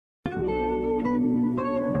Yeah,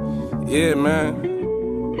 man.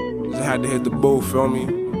 Just had to hit the booth, feel me?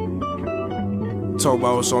 Talk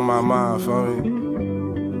about what's on my mind, feel me?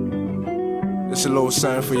 It's a little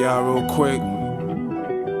something for y'all real quick.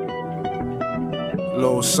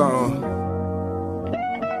 Little something.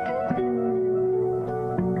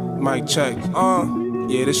 Mic check.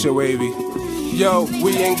 Yeah, this your wavy. Yo,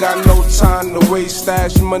 we ain't got no time to waste.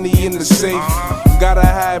 Stash money in the safe. Gotta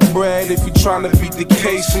have bread if you tryna beat the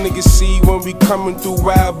case. Niggas see when we coming through,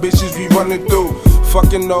 wild bitches we running through.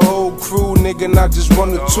 Fucking the whole crew, nigga, not just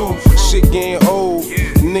one or two. Shit getting old,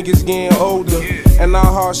 niggas getting older, and our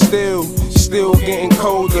hearts still getting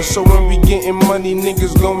colder. So when we getting money,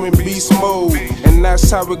 niggas going beast mode, and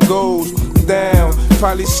that's how it goes down.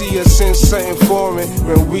 Probably see us in something foreign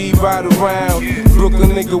when we ride around.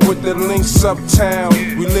 Brooklyn nigga with the links uptown.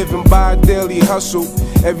 We living by a daily hustle.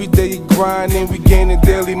 Every day grinding, we gaining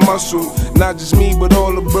daily muscle. Not just me, but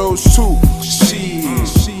all the bros too.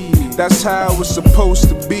 Shit, that's how it's supposed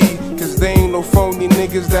to be. Cause they ain't no phony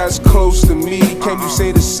niggas that's close to me. Can you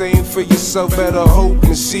say the same for yourself? Better hope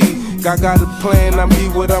and see. I got a plan, I be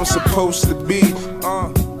what I'm supposed to be.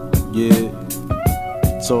 Yeah,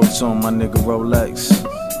 talk to him, my nigga Rolex.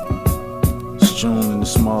 It's Joon and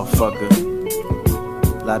this motherfucker.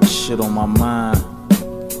 Lot of shit on my mind.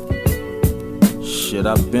 Shit,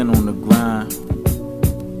 I've been on the grind.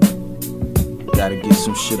 Gotta get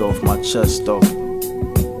some shit off my chest though.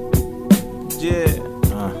 Yeah,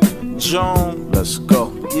 Joon, let's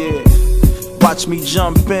go. Yeah, watch me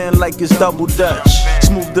jump in like it's double dutch.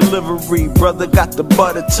 Smooth delivery, brother got the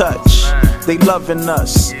butter touch. They loving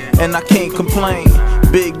us, and I can't complain.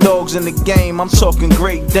 Big dogs in the game, I'm talking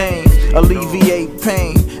Great Dane. Alleviate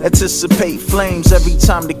pain, anticipate flames. Every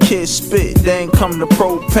time the kids spit, then come the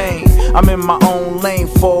propane. I'm in my own lane,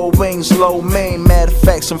 4 wings, low main. Matter of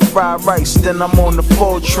fact, some fried rice, then I'm on the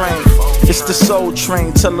 4 train. It's the soul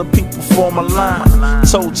train, tell the people form a line.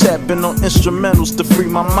 Toe tapping on instrumentals to free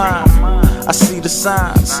my mind. I see the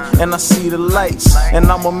signs, and I see the lights,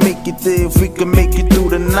 and I'ma make it there if we can make it through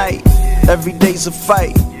the night. Every day's a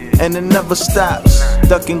fight, and it never stops.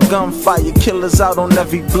 Ducking gunfire, killers out on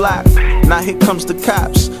every block. Now here comes the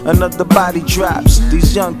cops, another body drops.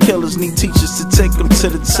 These young killers need teachers to take them to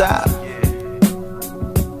the top.